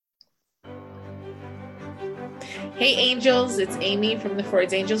Hey, angels, it's Amy from the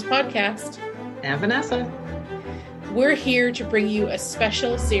Freud's Angels podcast. And Vanessa. We're here to bring you a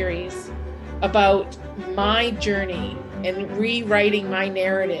special series about my journey and rewriting my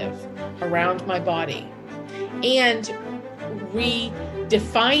narrative around my body and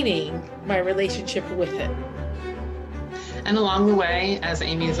redefining my relationship with it. And along the way, as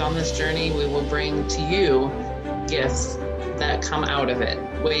Amy is on this journey, we will bring to you gifts that come out of it,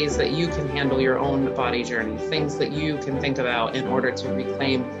 ways that you can handle your own body journey, things that you can think about in order to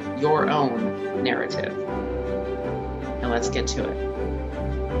reclaim your own narrative. And let's get to it.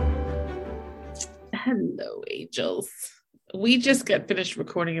 Hello, angels. We just got finished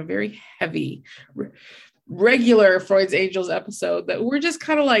recording a very heavy, regular Freud's Angels episode that we're just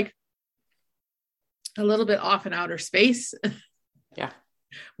kind of like a little bit off in outer space. Yeah.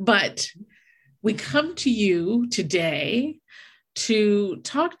 But we come to you today to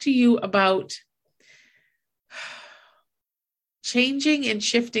talk to you about changing and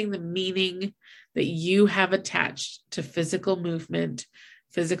shifting the meaning that you have attached to physical movement,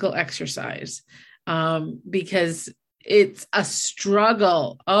 physical exercise, because it's a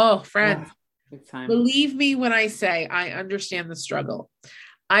struggle. Oh, friends, believe me when I say I understand the struggle.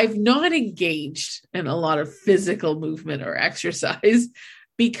 I've not engaged in a lot of physical movement or exercise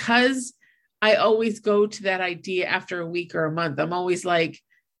because I always go to that idea after a week or a month. I'm always like,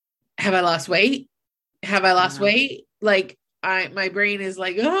 have I lost weight? Have I lost weight? Like my brain is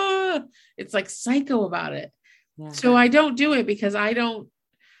like, oh, it's like psycho about it. Yeah. So I don't do it because I'm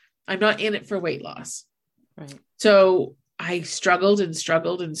not in it for weight loss. Right. So I struggled and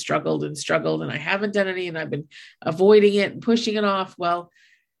struggled and struggled and struggled, and I haven't done any, and I've been avoiding it and pushing it off. Well,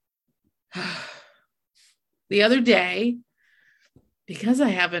 the other day, because I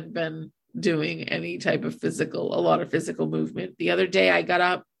haven't been doing any type of a lot of physical movement, the other day I got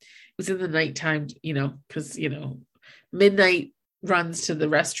up, it was in the nighttime, because, midnight runs to the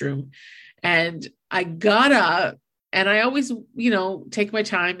restroom, and I got up, and I always, take my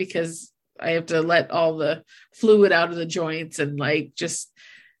time because I have to let all the fluid out of the joints and like just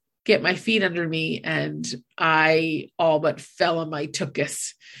get my feet under me. And I all but fell on my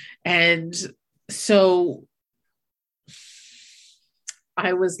tuchus. And so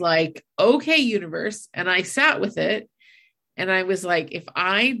I was like, okay, universe. And I sat with it. And I was like, if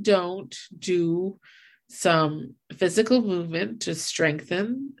I don't do some physical movement to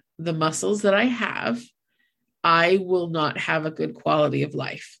strengthen the muscles that I have, I will not have a good quality of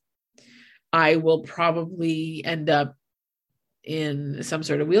life. I will probably end up in some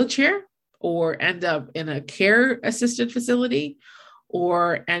sort of wheelchair, or end up in a care assisted facility,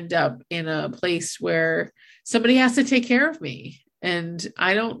 or end up in a place where somebody has to take care of me. And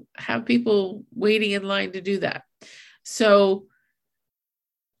I don't have people waiting in line to do that. So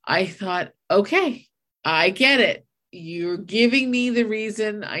I thought, okay, I get it. You're giving me the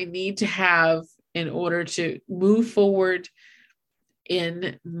reason I need to have in order to move forward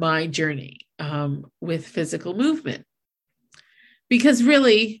in my journey with physical movement. Because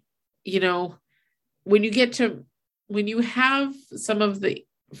really, when you have some of the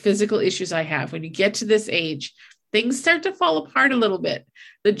physical issues I have, when you get to this age, things start to fall apart a little bit.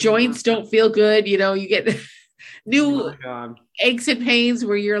 The joints don't feel good. You get new aches and pains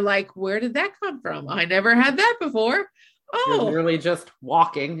where you're like, where did that come from? I never had that before. Oh, you're literally just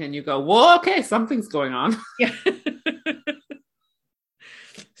walking and you go, well, okay, something's going on. Yeah.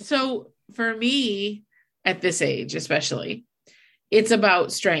 So for me at this age, especially, it's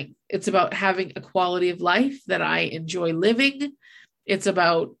about strength. It's about having a quality of life that I enjoy living. It's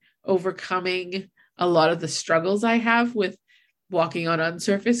about overcoming a lot of the struggles I have with walking on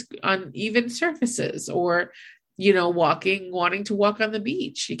uneven surfaces, or, wanting to walk on the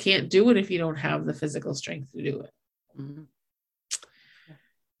beach. You can't do it if you don't have the physical strength to do it. Mm-hmm.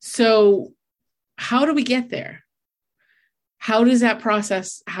 So how do we get there? How does that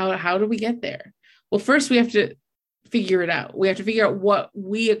process, how do we get there? Well, first we have to figure it out. We have to figure out what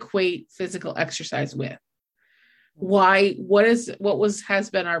we equate physical exercise with. Has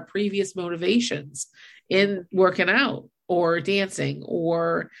been our previous motivations in working out or dancing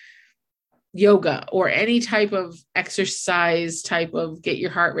or yoga or any type of exercise, type of get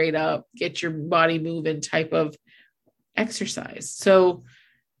your heart rate up, get your body moving type of exercise. So,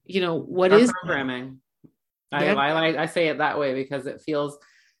 what is programming? I say it that way because it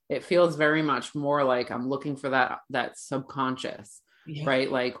feels very much more like I'm looking for that subconscious, right?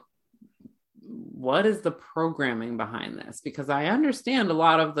 Like, what is the programming behind this? Because I understand a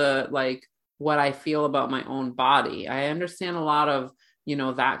lot of the, like, what I feel about my own body. I understand a lot of,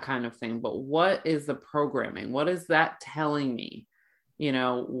 that kind of thing, but what is the programming? What is that telling me? you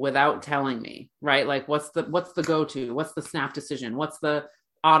know, without telling me, right? Like what's the go-to, what's the snap decision, what's the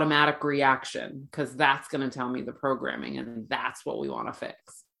automatic reaction? Because that's going to tell me the programming, and that's what we want to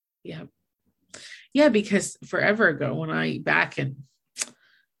fix. Yeah, because forever ago, when I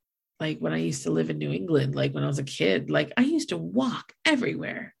used to live in New England, like when I was a kid, like I used to walk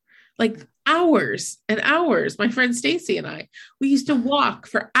everywhere, like hours and hours. My friend Stacy and we used to walk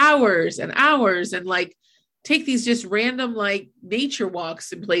for hours and hours, and like take these just random like nature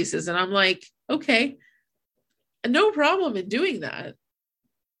walks in places. And I'm like, okay, no problem in doing that.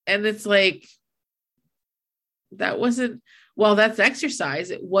 And it's like, that's exercise.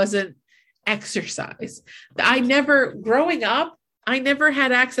 It wasn't exercise. Growing up, I never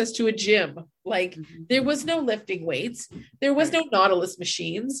had access to a gym. Like there was no lifting weights. There was no Nautilus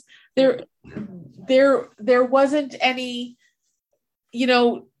machines. There wasn't any, you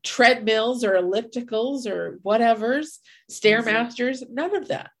know, treadmills or ellipticals or whatever's, Stairmasters, none of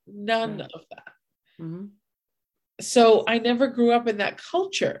that. Mm-hmm. So I never grew up in that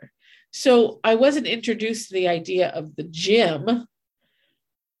culture. So I wasn't introduced to the idea of the gym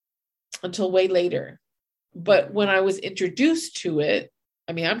until way later. But when I was introduced to it,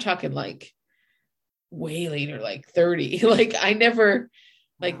 I mean, I'm talking like way later, like 30, like I never,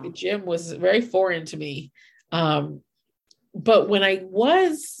 like the gym was very foreign to me. But when I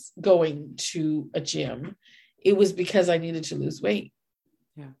was going to a gym, it was because I needed to lose weight.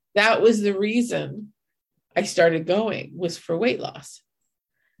 Yeah. That was the reason I started going, was for weight loss.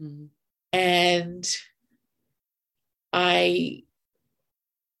 Mm-hmm. And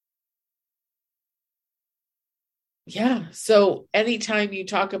so anytime you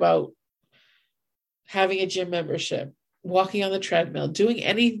talk about having a gym membership, walking on the treadmill, doing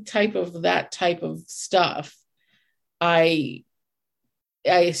any type of that type of stuff, I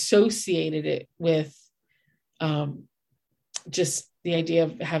associated it with just the idea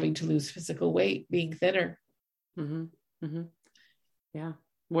of having to lose physical weight, being thinner. Mm-hmm. Mm-hmm. Yeah.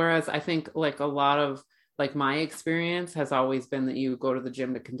 Whereas I think like a lot of like my experience has always been that you go to the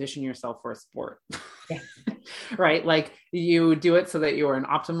gym to condition yourself for a sport. Yeah. Right? Like you do it so that you're in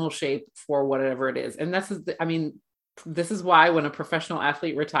optimal shape for whatever it is. And this is why when a professional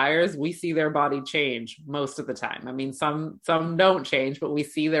athlete retires, we see their body change most of the time. I mean, some don't change, but we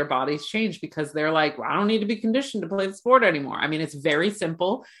see their bodies change because they're like, well, I don't need to be conditioned to play the sport anymore. I mean, it's very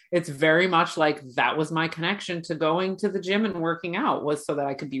simple. It's very much like that was my connection to going to the gym and working out, was so that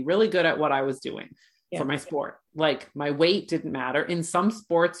I could be really good at what I was doing for my sport. Like my weight didn't matter. In some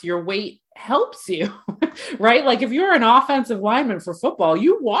sports, your weight helps you, right? Like if you're an offensive lineman for football,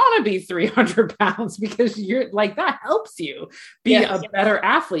 you want to be 300 pounds because you're like, that helps you be a better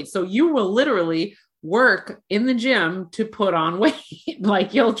athlete. So you will literally work in the gym to put on weight.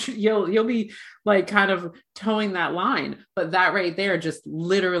 Like you'll be like kind of towing that line. But that right there just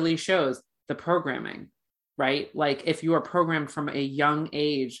literally shows the programming, right? Like if you are programmed from a young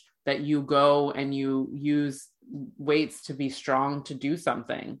age that you go and you use weights to be strong to do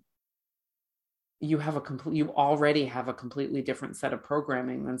something, you already have a completely different set of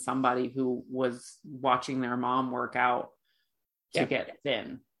programming than somebody who was watching their mom work out to get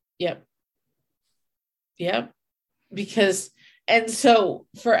thin. Yep. Because, and so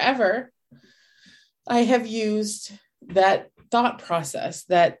forever I have used that thought process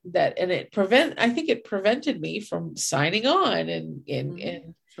that and I think it prevented me from signing on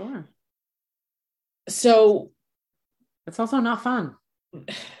and sure. So it's also not fun.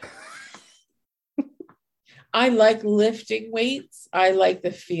 I like lifting weights. I like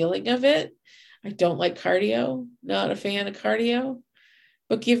the feeling of it. I don't like cardio, not a fan of cardio,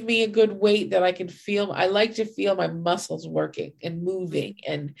 but give me a good weight that I can feel. I like to feel my muscles working and moving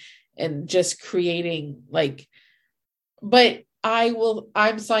and just creating but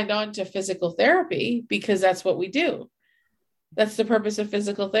I'm signed on to physical therapy because that's what we do. That's the purpose of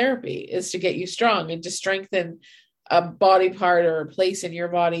physical therapy, is to get you strong and to strengthen a body part or a place in your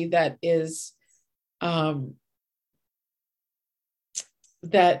body that is,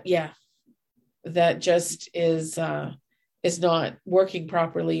 that just is not working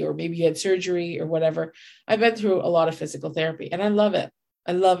properly, or maybe you had surgery or whatever. I've been through a lot of physical therapy and I love it.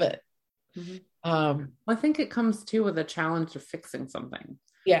 Mm-hmm. I think it comes too with a challenge of fixing something.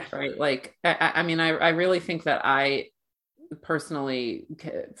 Yeah. Right. Like, I mean, I really think that I personally,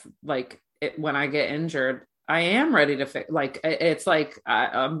 like when I get injured, I am ready to fix. Like, it's like,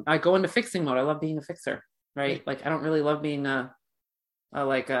 I go into fixing mode. I love being a fixer. Right. Yeah. Like, I don't really love being a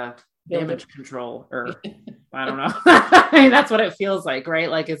damage control, or I don't know. I mean, that's what it feels like,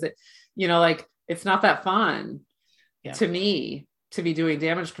 right? Like, is it, like it's not that fun to me to be doing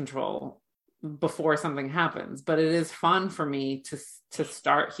damage control. before something happens. But it is fun for me to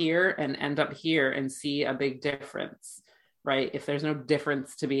start here and end up here and see a big difference, right? If there's no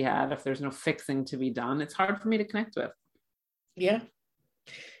difference to be had, if there's no fixing to be done, it's hard for me to connect with. Yeah.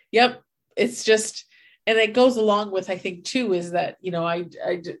 Yep. It's just, and it goes along with, I think too, is that, you know, I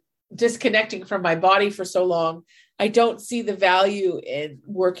disconnecting from my body for so long, I don't see the value in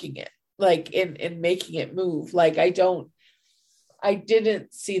working it, like in making it move. Like I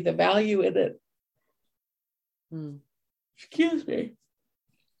didn't see the value in it. Excuse me.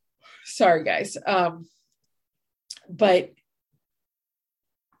 Sorry, guys. But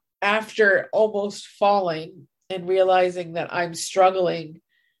after almost falling and realizing that I'm struggling,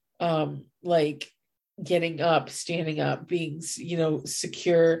 like getting up, standing up, being, you know,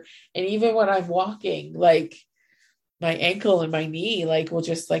 secure. And even when I'm walking, like my ankle and my knee, like will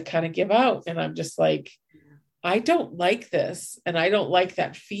just like kind of give out. And I'm just like, I don't like this. And I don't like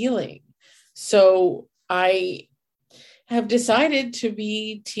that feeling. So I have decided to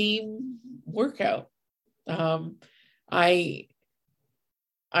be team workout. I'm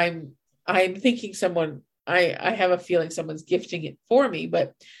thinking I have a feeling someone's gifting it for me,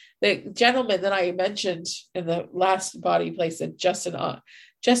 but the gentleman that I mentioned in the last body place, that Justin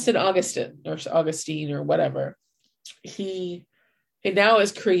Augustine or whatever, he now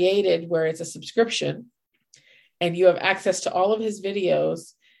is created where it's a subscription and you have access to all of his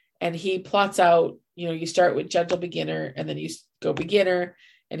videos, and he plots out, you know, you start with gentle beginner and then you go beginner,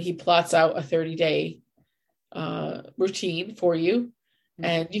 and he plots out a 30-day routine for you.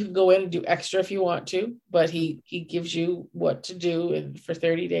 And you can go in and do extra if you want to, but he gives you what to do and for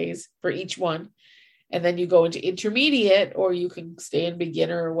 30 days for each one. And then you go into intermediate, or you can stay in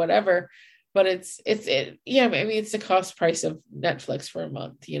beginner or whatever. But it's yeah, I mean, it's the cost price of Netflix for a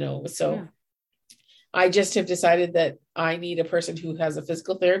month, you know? So yeah. I just have decided that I need a person who has a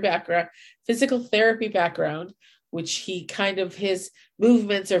physical therapy background, which he kind of, his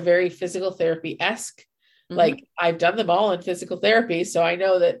movements are very physical therapy-esque. Like I've done them all in physical therapy. So I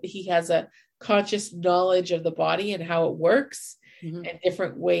know that he has a conscious knowledge of the body and how it works and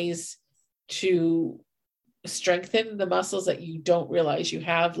different ways to strengthen the muscles that you don't realize you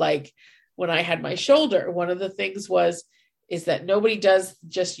have. Like when I had my shoulder, one of the things is that nobody does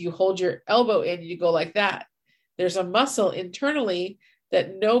just, you hold your elbow in and you go like that. There's a muscle internally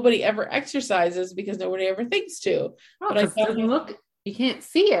that nobody ever exercises because nobody ever thinks to. But I doesn't look, you can't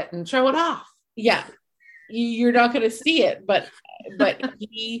see it and show it off. Yeah. You're not going to see it, but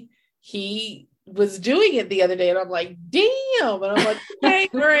he was doing it the other day, and I'm like, damn. And I'm like, okay,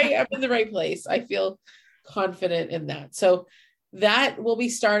 all right, I'm in the right place. I feel confident in that. So that will be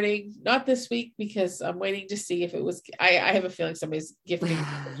starting not this week, because I'm waiting to see if it was, I have a feeling somebody's gifting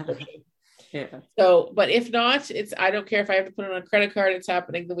yeah. So, but if not, I don't care if I have to put it on a credit card. It's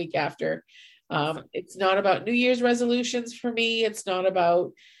happening the week after. It's not about New Year's resolutions for me. It's not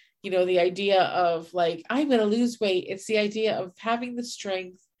about, you know, the idea of like, I'm going to lose weight. It's the idea of having the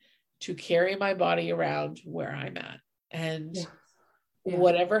strength to carry my body around where I'm at. And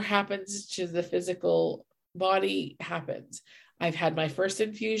whatever happens to the physical body happens. I've had my first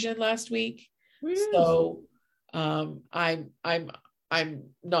infusion last week. So I'm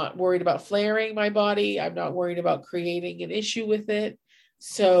not worried about flaring my body. I'm not worried about creating an issue with it.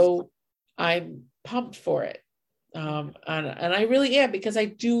 So I'm pumped for it. And I really am, because I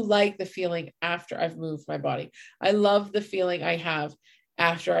do like the feeling after I've moved my body. I love the feeling I have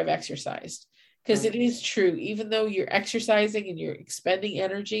after I've exercised, because it is true. Even though you're exercising and you're expending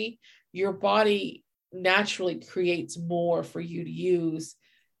energy, your body naturally creates more for you to use.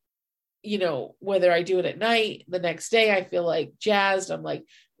 You know, whether I do it at night, the next day, I feel like jazzed. I'm like,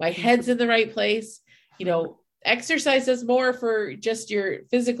 my head's in the right place. You know, exercise does more for just your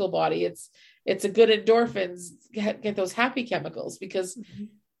physical body. It's a good endorphins, get those happy chemicals, because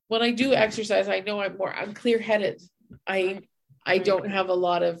when I do exercise, I know I'm clear-headed. I don't have a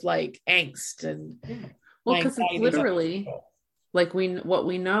lot of like angst and because it's literally like what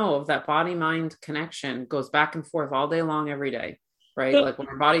we know of that body-mind connection goes back and forth all day long, every day, right? Like when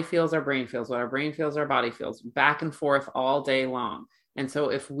our body feels, our brain feels, what our brain feels, our body feels, back and forth all day long. And so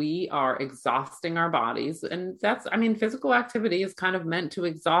if we are exhausting our bodies, and that's, I mean, physical activity is kind of meant to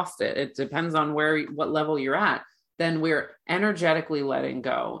exhaust it. It depends on what level you're at, then we're energetically letting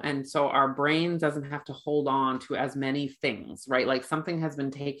go. And so our brain doesn't have to hold on to as many things, right? Like something has been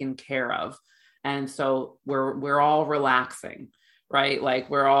taken care of. And so we're all relaxing, right? Like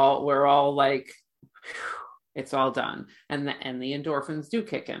we're all like, it's all done. And the endorphins do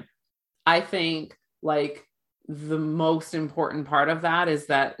kick in. I think like the most important part of that is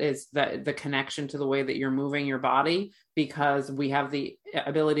that the connection to the way that you're moving your body, because we have the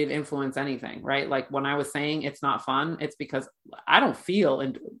ability to influence anything, right? Like when I was saying it's not fun, it's because I don't feel,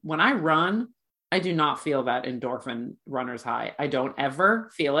 and when I run, I do not feel that endorphin runner's high. I don't ever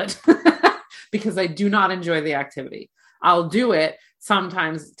feel it because I do not enjoy the activity. I'll do it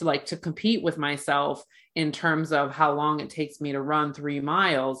sometimes to compete with myself in terms of how long it takes me to run 3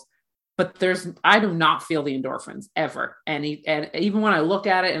 miles. But I do not feel the endorphins ever. And even when I look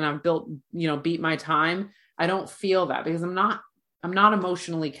at it and I've beat my time, I don't feel that because I'm not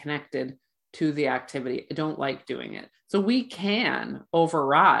emotionally connected to the activity. I don't like doing it. So we can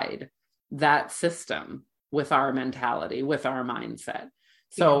override that system with our mentality, with our mindset.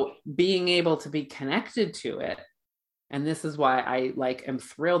 So being able to be connected to it. And this is why I am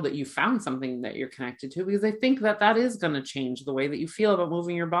thrilled that you found something that you're connected to, because I think that is going to change the way that you feel about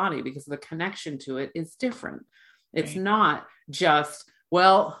moving your body, because the connection to it is different. It's not just,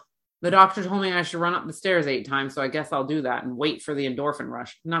 well, the doctor told me I should run up the stairs 8 times, so I guess I'll do that and wait for the endorphin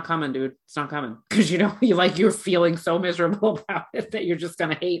rush. Not coming, dude. It's not coming. Because you're feeling so miserable about it that you're just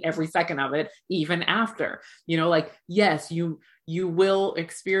going to hate every second of it, even after. Yes, you will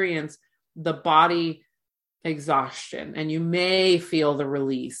experience the body exhaustion, and you may feel the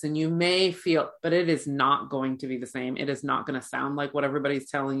release, and you may feel, but it is not going to be the same. It is not going to sound like what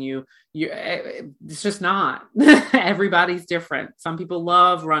everybody's telling you. It's just not. Everybody's different. Some people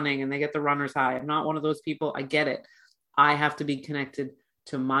love running and they get the runner's high. I'm not one of those people. I get it. I have to be connected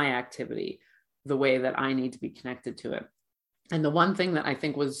to my activity the way that I need to be connected to it. And the one thing that I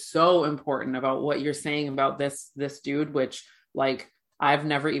think was so important about what you're saying about this dude, which I've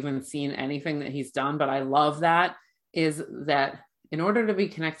never even seen anything that he's done, but I love that, is that in order to be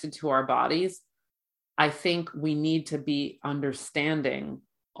connected to our bodies, I think we need to be understanding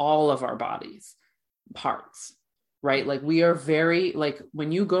all of our bodies parts, right? We are very,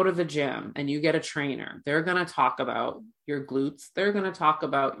 when you go to the gym and you get a trainer, they're going to talk about your glutes. They're going to talk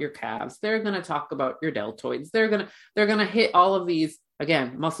about your calves. They're going to talk about your deltoids. They're going to hit all of these,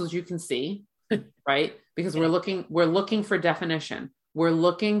 again, muscles you can see, right? Because we're looking for definition. We're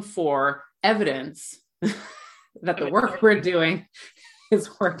looking for evidence that the work we're doing is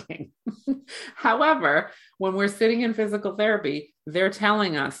working. However, when we're sitting in physical therapy, they're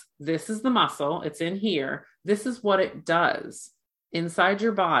telling us, this is the muscle, it's in here. This is what it does inside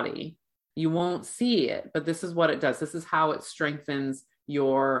your body. You won't see it, but this is what it does. This is how it strengthens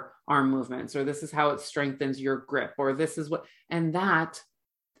your arm movements, or this is how it strengthens your grip, or this is what, and that,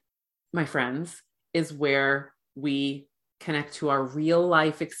 my friends, is where we connect to our real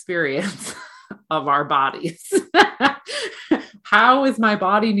life experience of our bodies. How is my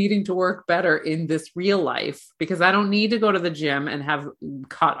body needing to work better in this real life? Because I don't need to go to the gym and have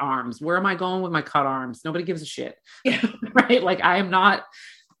cut arms. Where am I going with my cut arms? Nobody gives a shit. Yeah. Right? I am not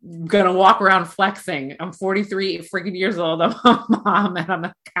going to walk around flexing. I'm 43 freaking years old. I'm a mom and I'm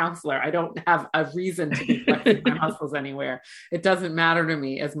a counselor. I don't have a reason to be flexing my muscles anywhere. It doesn't matter to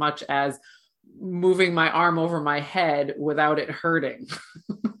me as much as moving my arm over my head without it hurting.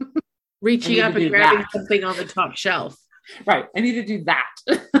 Reaching up and grabbing something on the top shelf. Right. I need to do that.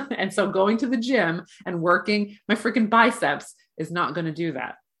 And so going to the gym and working my freaking biceps is not going to do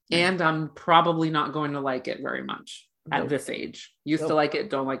that. And I'm probably not going to like it very much at this age. Used to like it,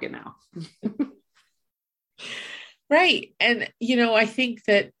 don't like it now. Right. And, I think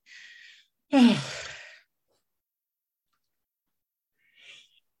that,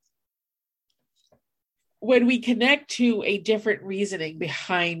 when we connect to a different reasoning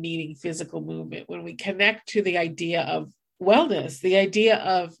behind needing physical movement, when we connect to the idea of wellness, the idea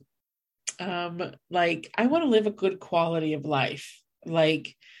of I want to live a good quality of life,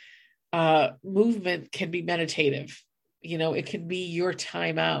 movement can be meditative. It can be your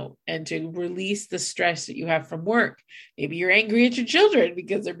time out and to release the stress that you have from work. Maybe you're angry at your children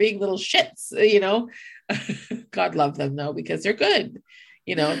because they're being little shits, God love them though, because they're good,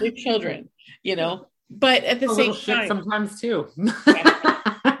 they're children, but at the same time, sometimes too.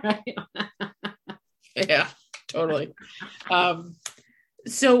 Yeah, totally.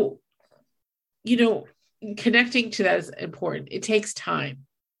 So, connecting to that is important. It takes time.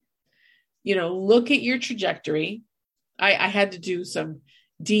 Look at your trajectory. I had to do some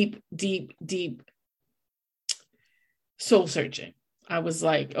deep soul searching. I was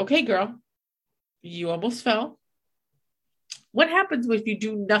like, okay, girl, you almost fell. What happens if you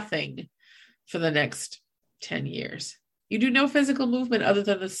do nothing for the next 10 years? You do no physical movement other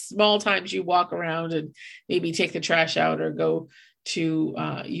than the small times you walk around and maybe take the trash out or go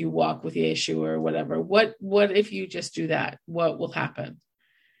to, you walk with Yeshua or whatever. What if you just do that? What will happen?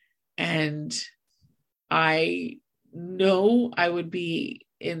 And I know I would be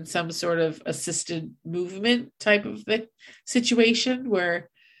in some sort of assisted movement type of situation where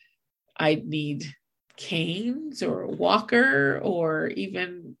I'd need canes or a walker or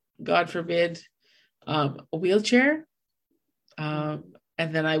even, God forbid, a wheelchair. And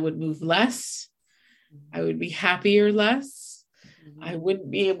then I would move less. I would be happier less. I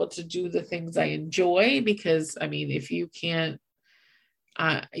wouldn't be able to do the things I enjoy because, I mean, if you can't,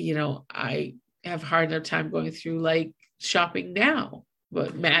 you know, I have hard enough time going through like shopping now,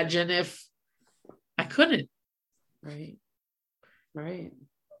 but imagine if I couldn't. Right. Right.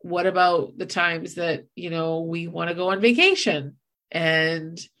 What about the times that, you know, we want to go on vacation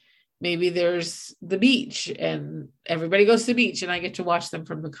and maybe there's the beach and everybody goes to the beach and I get to watch them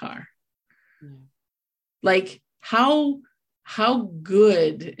from the car. Like how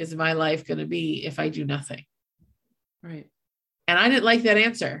good is my life going to be if I do nothing? Right. And I didn't like that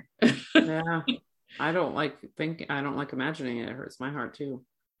answer. Yeah. I don't like imagining it. It hurts my heart too.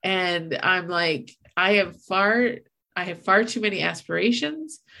 And I'm like, I have far too many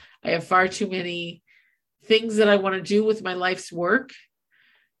aspirations. I have far too many things that I want to do with my life's work.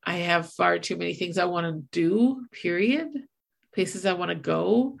 I have far too many things I want to do, period. Places I want to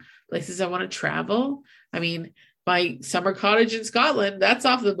go, places I want to travel. I mean, my summer cottage in Scotland, that's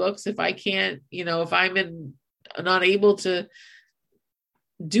off the books. If I can't, you know, if I'm not able to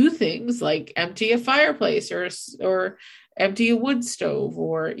do things like empty a fireplace or empty a wood stove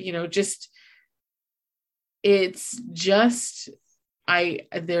or, you know, just, it's just,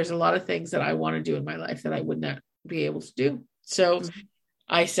 there's a lot of things that I want to do in my life that I would not be able to do. So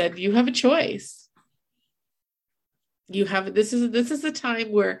I said, you have a choice. This is the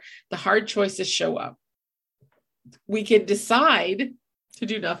time where the hard choices show up. We can decide to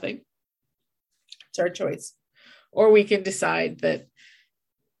do nothing. It's our choice. Or we can decide that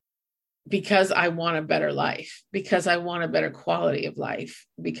because I want a better life, because I want a better quality of life,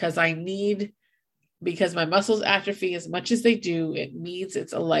 because my muscles atrophy as much as they do,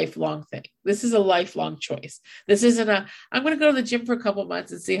 it's a lifelong thing. This is a lifelong choice. This isn't I'm going to go to the gym for a couple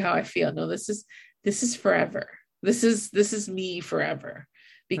months and see how I feel. No, this is forever. This is me forever,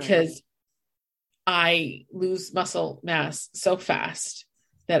 because I lose muscle mass so fast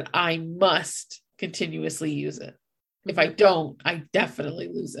that I must continuously use it. If I don't, I definitely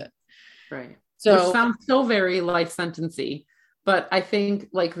lose it. Right. So which sounds so very life sentencey. But I think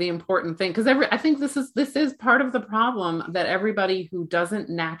like the important thing, because I think this is part of the problem that everybody who doesn't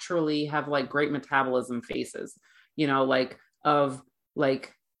naturally have like great metabolism faces, you know, like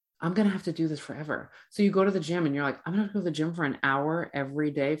I'm going to have to do this forever. So you go to the gym and you're like, I'm going to go to the gym for an hour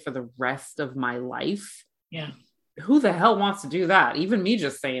every day for the rest of my life. Yeah. Who the hell wants to do that? Even me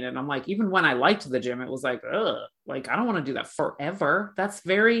just saying it. I'm like, even when I liked the gym, it was like, ugh, like, I don't want to do that forever. That's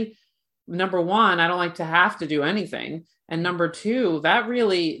very, number one, I don't like to have to do anything. And number two, that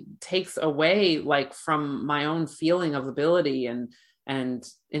really takes away like from my own feeling of ability and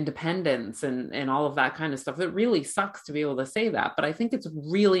independence and all of that kind of stuff. It really sucks to be able to say that, but I think it's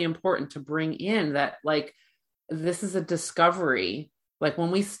really important to bring in that like, this is a discovery. Like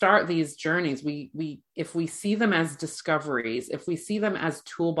when we start these journeys, we if we see them as discoveries, if we see them as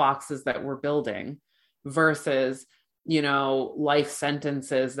toolboxes that we're building versus, you know, life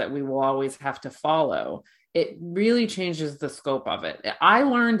sentences that we will always have to follow, it really changes the scope of it. I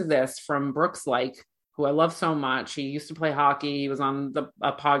learned this from Brooks Laich, who I love so much. He used to play hockey. He was on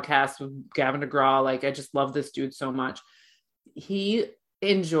a podcast with Gavin DeGraw. Like, I just love this dude so much. He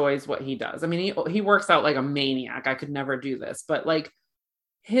enjoys what he does. I mean, he works out like a maniac. I could never do this, but like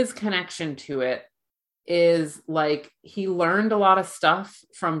his connection to it is like, he learned a lot of stuff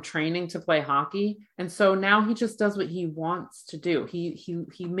from training to play hockey. And so now he just does what he wants to do. He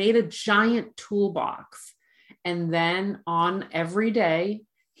made a giant toolbox. And then on every day,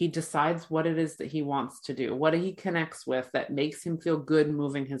 he decides what it is that he wants to do, what he connects with that makes him feel good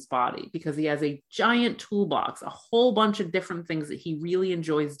moving his body, because he has a giant toolbox, a whole bunch of different things that he really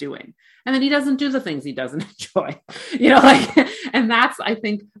enjoys doing. And then he doesn't do the things he doesn't enjoy, you know, like, and that's, I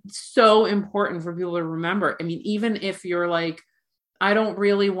think, so important for people to remember. I mean, even if you're like, I don't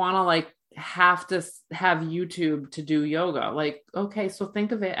really want to like have to have YouTube to do yoga. Like, okay, so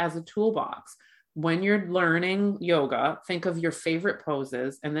think of it as a toolbox. When you're learning yoga, think of your favorite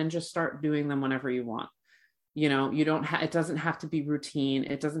poses and then just start doing them whenever you want. You know, you don't it doesn't have to be routine.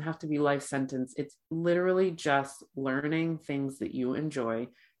 It doesn't have to be life sentence. It's literally just learning things that you enjoy.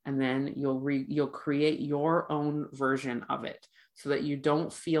 And then you'll create your own version of it so that you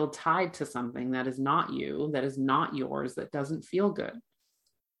don't feel tied to something that is not you, that is not yours, that doesn't feel good.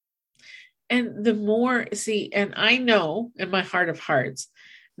 And the more, and I know in my heart of hearts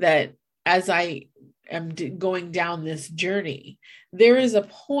that as I going down this journey, there is a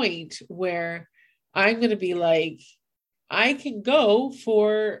point where I'm going to be like, I can go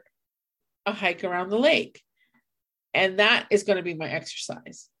for a hike around the lake, and that is going to be my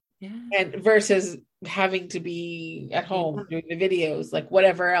exercise. Yeah. And versus having to be at home doing the videos, like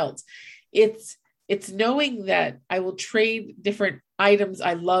whatever else. It's knowing that I will trade different items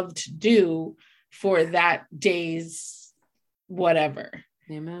I love to do for that day's whatever.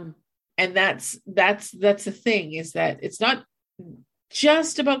 Amen. And that's the thing, is that it's not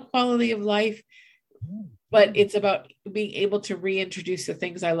just about quality of life, but it's about being able to reintroduce the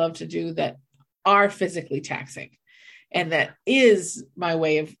things I love to do that are physically taxing. And that is my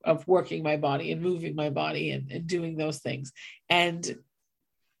way of working my body and moving my body and doing those things. And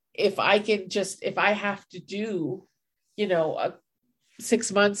if I have to do,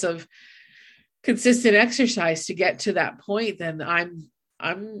 6 months of consistent exercise to get to that point, then I'm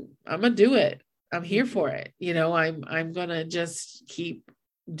gonna do it. I'm here for it. I'm gonna just keep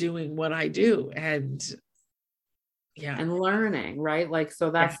doing what I do, and learning, right? Like, so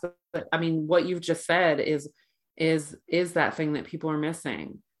that's what you've just said is that thing that people are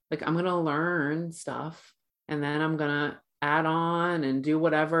missing. Like, I'm going to learn stuff and then I'm going to add on and do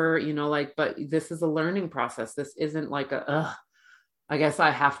whatever, but this is a learning process. This isn't like I guess I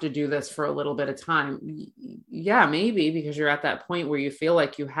have to do this for a little bit of time. Yeah, maybe because you're at that point where you feel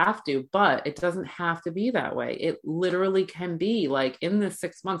like you have to, but it doesn't have to be that way. It literally can be like, in this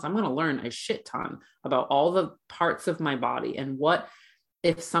 6 months, I'm going to learn a shit ton about all the parts of my body, and what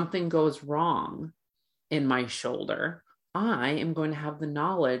if something goes wrong in my shoulder, I am going to have the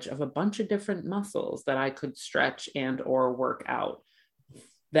knowledge of a bunch of different muscles that I could stretch and or work out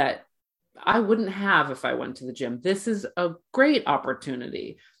that I wouldn't have if I went to the gym. This is a great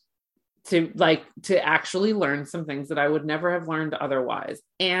opportunity to actually learn some things that I would never have learned otherwise.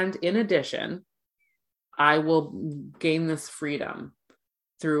 And in addition, I will gain this freedom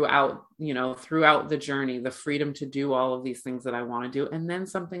throughout the journey, the freedom to do all of these things that I want to do. And then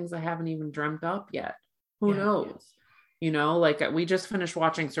some things I haven't even dreamt up yet. Who knows? We just finished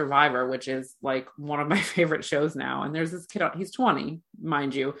watching Survivor, which is like one of my favorite shows now. And there's this kid, he's 20,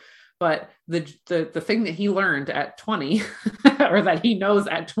 mind you, but the thing that he learned at 20 or that he knows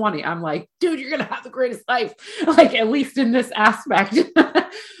at 20, I'm like, dude, you're going to have the greatest life. Like, at least in this aspect,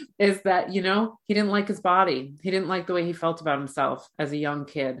 is that, he didn't like his body. He didn't like the way he felt about himself as a young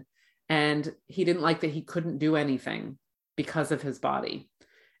kid. And he didn't like that he couldn't do anything because of his body.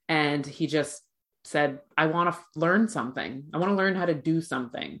 And he just said, I want to learn something. I want to learn how to do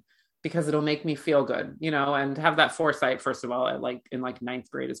something because it'll make me feel good, and have that foresight. First of all, in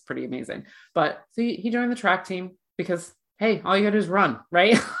ninth grade is pretty amazing. But so he joined the track team because, hey, all you gotta do is run,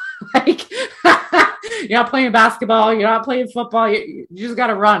 right? Like, you're not playing basketball, you're not playing football. You just got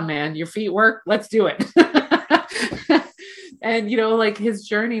to run, man. Your feet work. Let's do it. And, his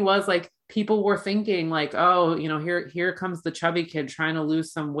journey was like, people were thinking like, oh, here comes the chubby kid trying to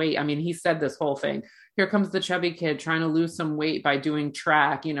lose some weight. I mean, he said this whole thing, here comes the chubby kid trying to lose some weight by doing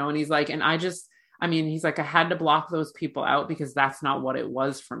track, and he's like, and he's like, I had to block those people out because that's not what it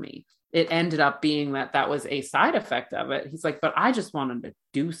was for me. It ended up being that was a side effect of it. He's like, but I just wanted to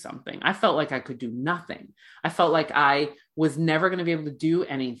do something. I felt like I could do nothing. I felt like I was never going to be able to do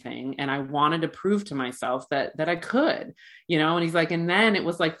anything. And I wanted to prove to myself that I could, and he's like, and then it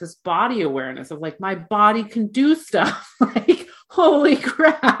was like this body awareness of like, my body can do stuff. Like, holy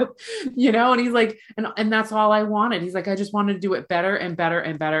crap, and he's like, and that's all I wanted. He's like, I just wanted to do it better and better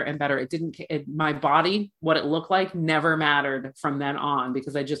and better and better. My body, what it looked like, never mattered from then on,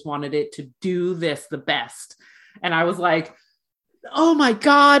 because I just wanted it to do this the best. And I was like, oh my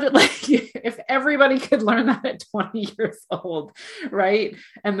God, like, if everybody could learn that at 20 years old, right?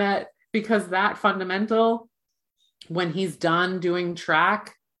 And that, because that fundamental, when he's done doing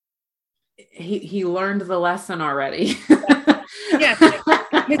track, he learned the lesson already. Yeah,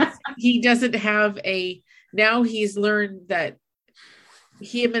 he doesn't have now he's learned that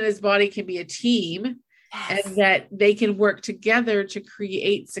him and his body can be a team. Yes. And that they can work together to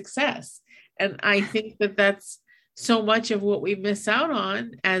create success. And I think that that's so much of what we miss out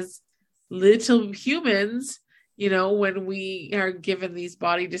on as little humans, when we are given these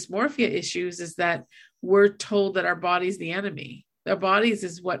body dysmorphia issues, is that we're told that our body's the enemy. Our bodies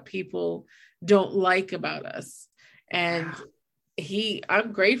is what people don't like about us. And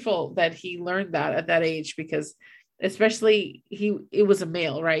I'm grateful that he learned that at that age, because especially it was a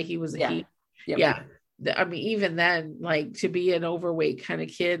male, right? He was, I mean, even then, like, to be an overweight kind of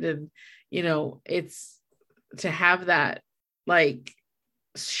kid, and, it's to have that like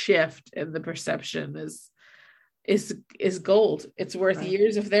shift in the perception is gold. It's worth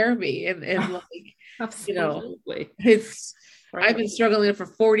years of therapy. And like, Absolutely. It's right. I've been struggling for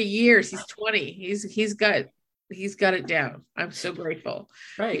 40 years. He's 20. He's got it down. I'm so grateful.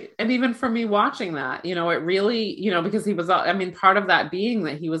 Right. And even for me watching that, it really, because he was, part of that being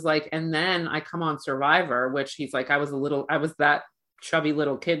that he was like, and then I come on Survivor, which he's like, I was that chubby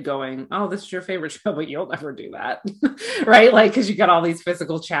little kid going, oh, this is your favorite show, but you'll never do that. Right. Like, cause you got all these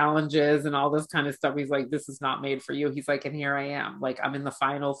physical challenges and all this kind of stuff. He's like, this is not made for you. He's like, and here I am, like, I'm in the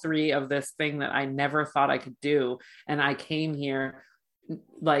final 3 of this thing that I never thought I could do. And I came here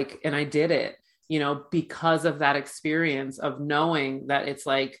like, and I did it, because of that experience of knowing that it's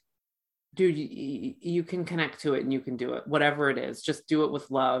like, dude, you can connect to it and you can do it, whatever it is, just do it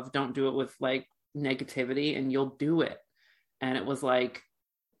with love. Don't do it with like negativity and you'll do it. And it was like,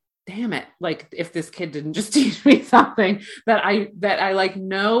 damn it. Like if this kid didn't just teach me something that I like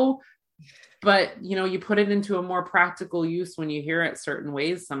know, but you put it into a more practical use when you hear it certain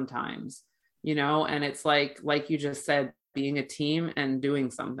ways sometimes, and it's like you just said, being a team and doing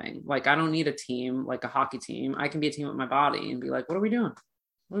something. Like, I don't need a team, like a hockey team. I can be a team with my body and be like, what are we doing?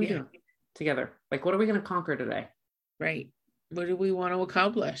 What are we doing together? Like, what are we going to conquer today? Right. What do we want to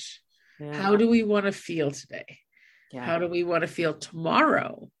accomplish? Yeah. How do we want to feel today? Yeah. How do we want to feel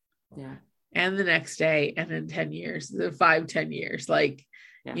tomorrow? Yeah. And the next day, and in 10 years, the 5-10 years, like,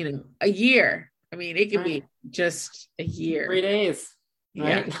 a year. I mean, it could be just a year. 3 days.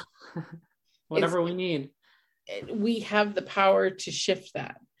 Right. Yeah. Whatever we need. We have the power to shift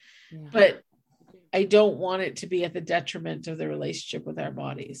that, but I don't want it to be at the detriment of the relationship with our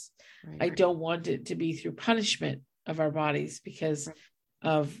bodies. Right. I don't want it to be through punishment of our bodies because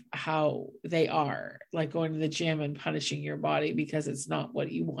of how they are, like going to the gym and punishing your body because it's not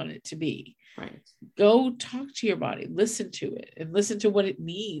what you want it to be. Right. Go talk to your body, listen to it, and listen to what it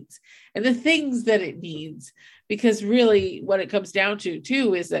needs and the things that it needs, because really what it comes down to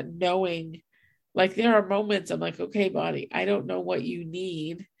too is that knowing. Like there are moments I'm like, okay, body, I don't know what you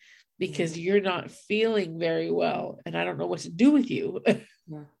need because you're not feeling very well and I don't know what to do with you.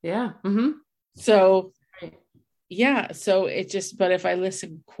 Yeah. Mm-hmm. So, so it just, but if I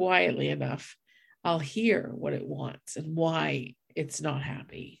listen quietly enough, I'll hear what it wants and why it's not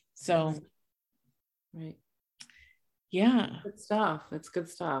happy. So, right. Yeah. Good stuff. It's good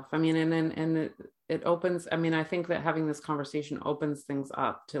stuff. I mean, and it opens, I think that having this conversation opens things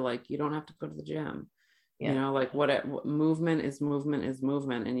up to like, you don't have to go to the gym, like what movement is movement is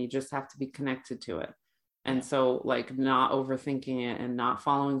movement. And you just have to be connected to it. And so like not overthinking it and not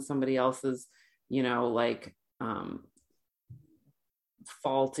following somebody else's,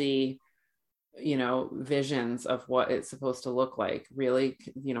 faulty, visions of what it's supposed to look like. Really,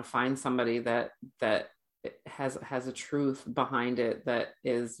 find somebody that has a truth behind it that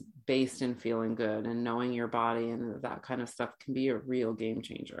is based in feeling good and knowing your body, and that kind of stuff can be a real game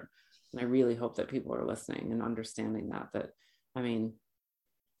changer. And I really hope that people are listening and understanding that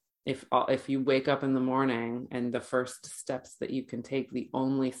if you wake up in the morning and the first steps that you can take, the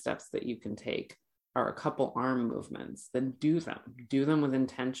only steps that you can take are a couple arm movements, then do them with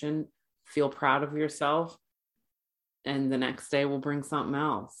intention, feel proud of yourself. And the next day will bring something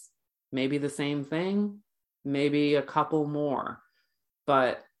else, maybe the same thing, maybe a couple more,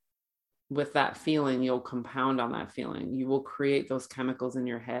 but with that feeling, you'll compound on that feeling. You will create those chemicals in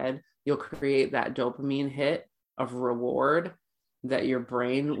your head. You'll create that dopamine hit of reward that your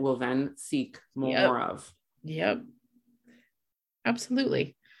brain will then seek more of. Yep.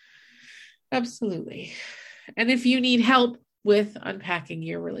 Absolutely. Absolutely. And if you need help with unpacking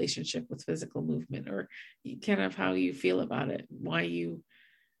your relationship with physical movement, or kind of how you feel about it, why you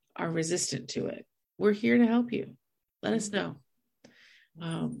are resistant to it, we're here to help you. Let us know.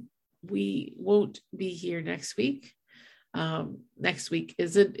 We won't be here next week. Next week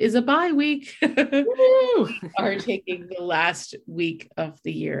is a bye week. We are taking the last week of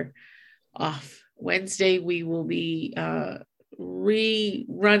the year off. Wednesday, we will be doing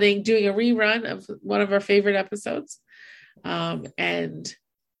a rerun of one of our favorite episodes. And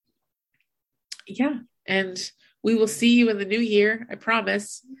we will see you in the new year. I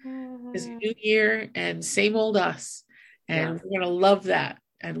promise. It's a new year and same old us. And we're going to love that.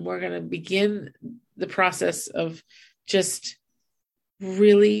 And we're going to begin the process of just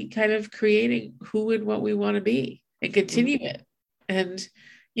really kind of creating who and what we want to be and continue it. And,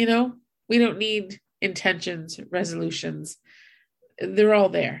 we don't need intentions, resolutions. They're all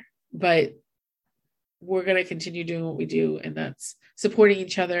there, but we're going to continue doing what we do. And that's supporting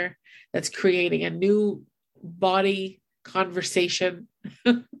each other. That's creating a new body conversation.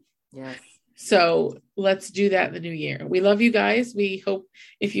 Yes. So let's do that in the new year. We love you guys. We hope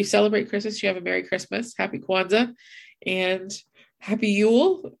if you celebrate Christmas, you have a Merry Christmas, Happy Kwanzaa, and Happy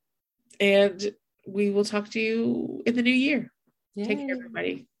Yule. And we will talk to you in the new year. Yay. Take care,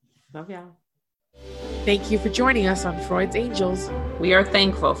 everybody. Love y'all. Thank you for joining us on Freud's Angels. We are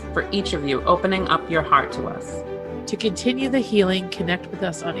thankful for each of you opening up your heart to us. To continue the healing, connect with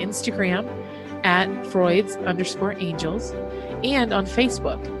us on Instagram at Freud's_angels and on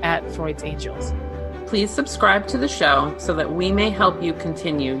Facebook at Freud's Angels. Please subscribe to the show so that we may help you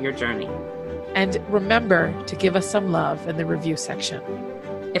continue your journey. And remember to give us some love in the review section.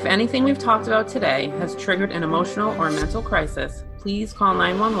 If anything we've talked about today has triggered an emotional or mental crisis, please call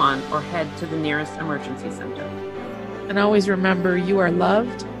 911 or head to the nearest emergency center. And always remember, you are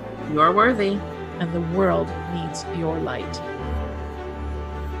loved, You are worthy, and the world needs your light.